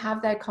you will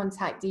have their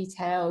contact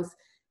details.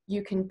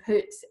 You can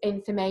put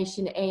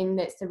information in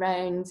that's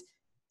around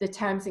the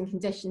terms and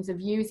conditions of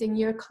using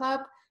your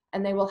club,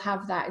 and they will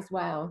have that as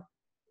well.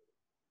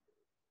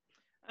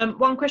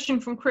 One question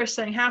from Chris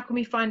saying, how can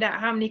we find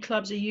out how many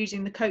clubs are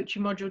using the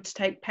coaching module to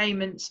take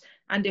payments,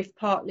 and if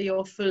partly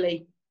or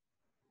fully?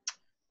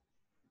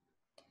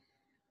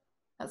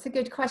 That's a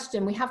good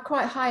question. We have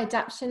quite high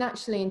adoption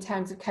actually in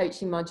terms of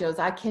coaching modules.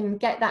 I can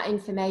get that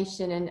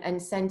information and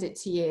send it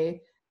to you.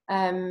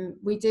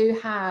 We do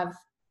have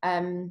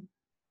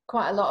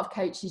quite a lot of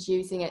coaches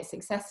using it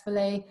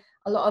successfully.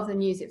 A lot of them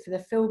use it for the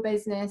full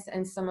business,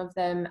 and some of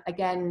them,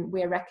 again,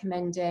 we're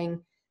recommending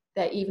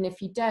that even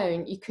if you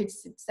don't, you could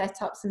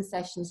set up some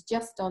sessions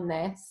just on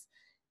this,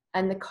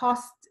 and the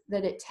cost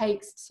that it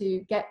takes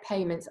to get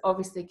payments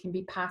obviously can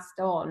be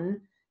passed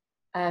on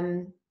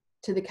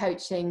to the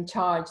coaching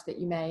charge that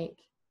you make.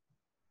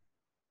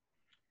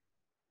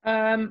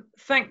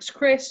 Thanks,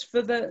 Chris,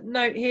 for the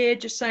note here,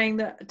 just saying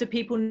that, do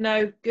people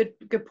know,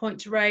 good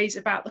point to raise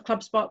about the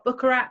ClubSpark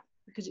Booker app,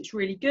 because it's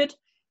really good.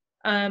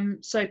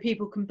 So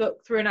people can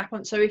book through an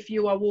app. So if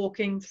you are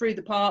walking through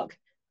the park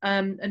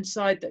and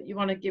decide that you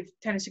want to give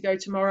tennis a go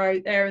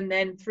tomorrow, there and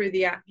then through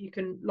the app you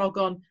can log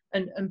on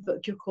and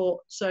book your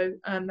court. So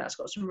that's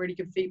got some really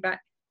good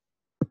feedback.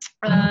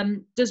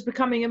 Does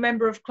becoming a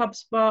member of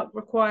ClubSpark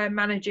require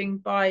managing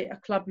by a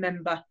club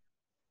member?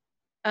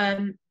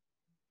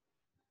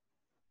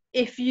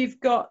 If you've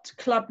got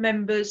club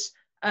members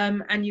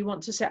and you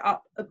want to set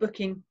up a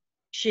booking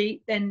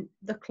sheet, then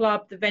the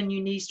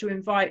venue needs to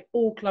invite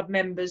all club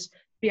members to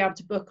be able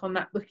to book on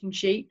that booking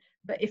sheet.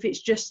 But if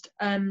it's just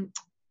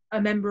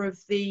a member of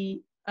the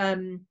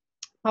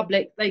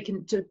public, they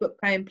can to book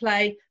pay and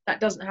play. That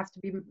doesn't have to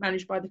be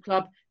managed by the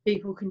club.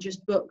 People can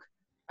just book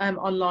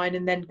online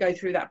and then go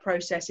through that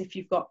process if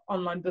you've got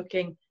online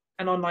booking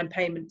and online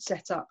payment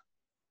set up.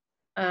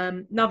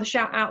 Another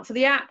shout out for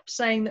the app,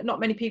 saying that not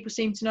many people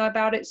seem to know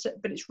about it,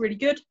 but it's really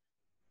good.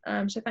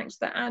 So thanks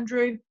for that,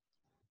 Andrew.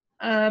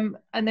 And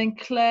then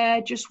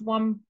Claire, just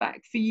one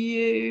back for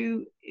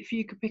you, if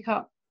you could pick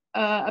up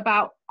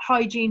about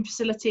hygiene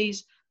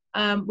facilities.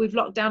 We've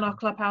locked down our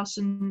clubhouse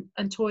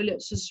and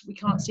toilets as we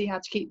can't see how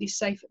to keep these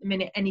safe at the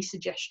minute. Any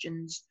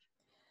suggestions?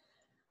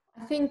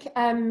 I think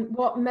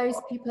what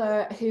most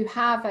people who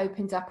have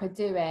opened up are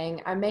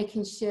doing are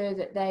making sure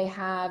that they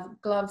have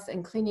gloves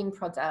and cleaning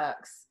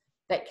products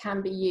that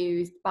can be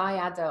used by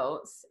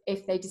adults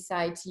if they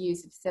decide to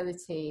use the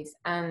facilities.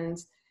 And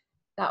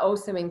that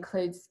also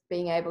includes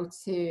being able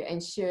to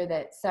ensure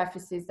that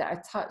surfaces that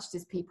are touched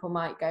as people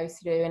might go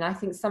through. And I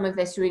think some of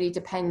this really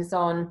depends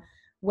on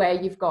where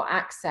you've got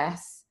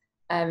access.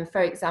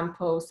 For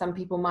example, some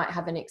people might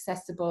have an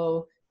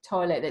accessible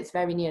toilet that's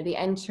very near the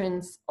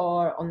entrance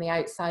or on the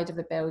outside of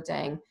the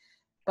building.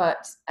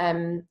 But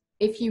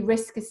if you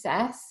risk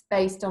assess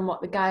based on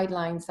what the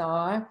guidelines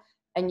are,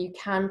 and you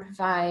can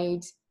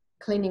provide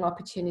cleaning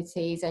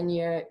opportunities, and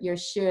you're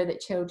sure that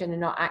children are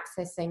not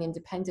accessing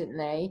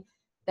independently,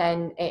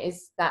 then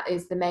that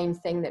is the main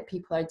thing that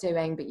people are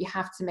doing. But you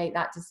have to make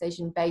that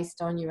decision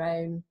based on your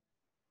own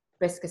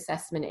risk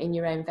assessment in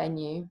your own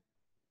venue.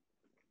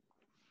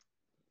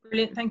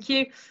 Brilliant, thank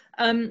you.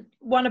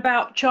 One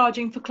about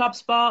charging for Club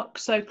Spark.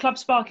 So Club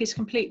Spark is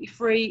completely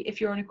free if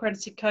you're an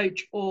accredited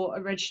coach or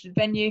a registered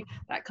venue.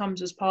 That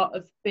comes as part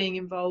of being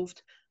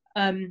involved.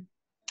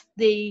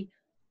 There's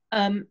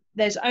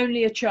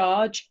only a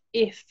charge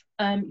if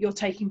you're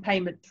taking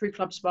payment through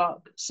Club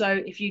Spark.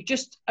 So if you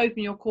just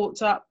open your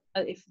courts up,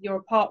 if you're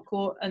a park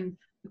court and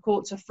the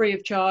courts are free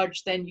of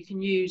charge, then you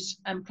can use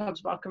Club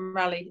Spark and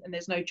Rally and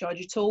there's no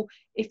charge at all.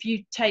 If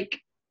you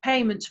take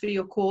payments for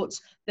your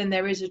courts, then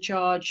there is a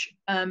charge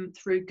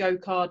through Go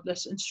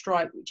Cardless and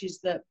Stripe, which is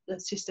the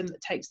system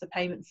that takes the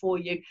payment for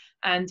you.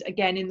 And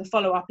again, in the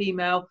follow-up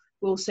email,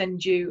 we'll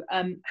send you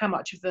how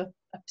much of a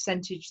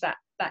percentage that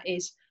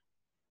is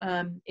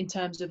in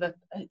terms of a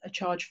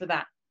charge for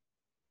that.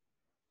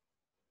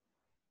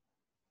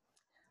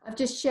 I've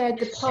just shared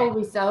the poll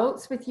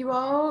results with you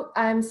all,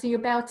 so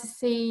you'll be able to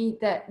see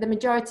that the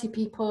majority of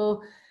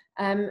people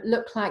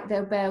look like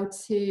they'll be able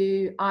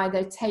to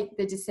either take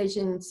the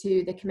decision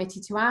to the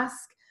committee to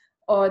ask,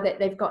 or that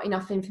they've got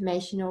enough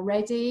information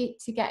already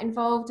to get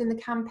involved in the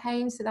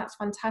campaign. So that's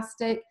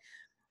fantastic.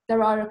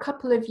 There are a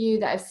couple of you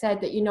that have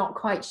said that you're not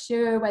quite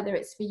sure whether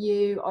it's for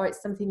you or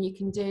it's something you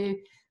can do.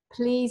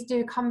 Please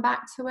do come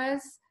back to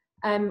us.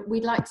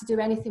 We'd like to do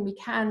anything we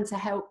can to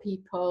help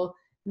people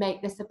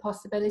make this a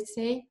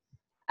possibility.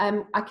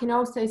 I can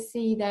also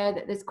see there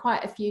that there's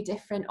quite a few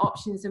different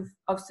options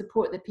of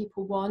support that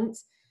people want.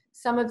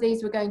 Some of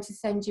these we're going to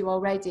send you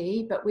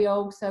already, but we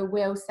also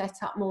will set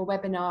up more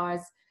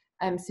webinars,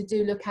 so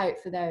do look out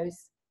for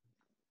those.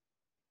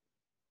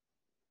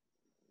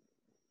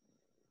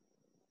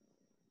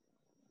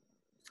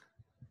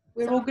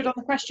 We're all good on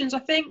the questions, I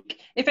think.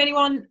 If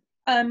anyone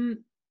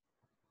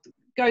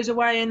goes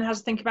away and has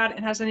to think about it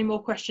and has any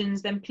more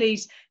questions, then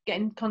please get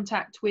in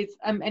contact with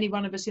any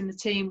one of us in the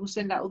team. We'll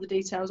send out all the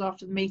details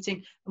after the meeting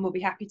and we'll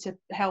be happy to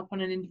help on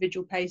an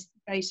individual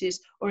basis,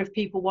 or if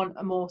people want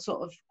a more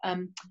sort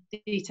of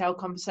detailed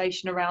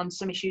conversation around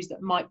some issues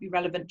that might be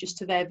relevant just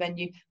to their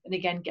venue, then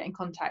again get in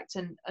contact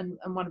and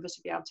one of us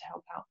will be able to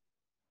help out.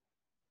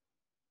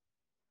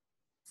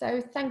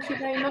 So thank you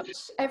very much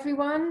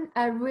everyone.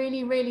 I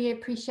really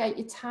appreciate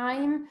your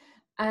time.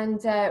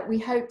 And we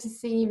hope to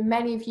see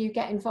many of you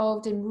get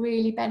involved and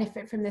really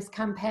benefit from this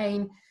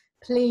campaign.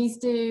 Please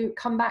do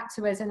come back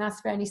to us and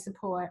ask for any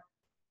support.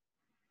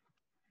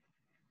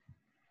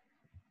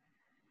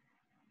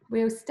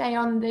 We'll stay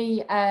on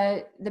the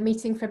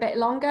meeting for a bit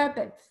longer,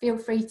 but feel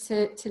free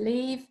to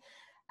leave.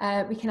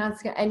 We can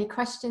answer any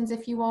questions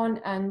if you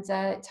want, and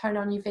turn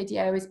on your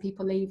video as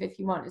people leave if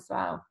you want as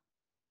well.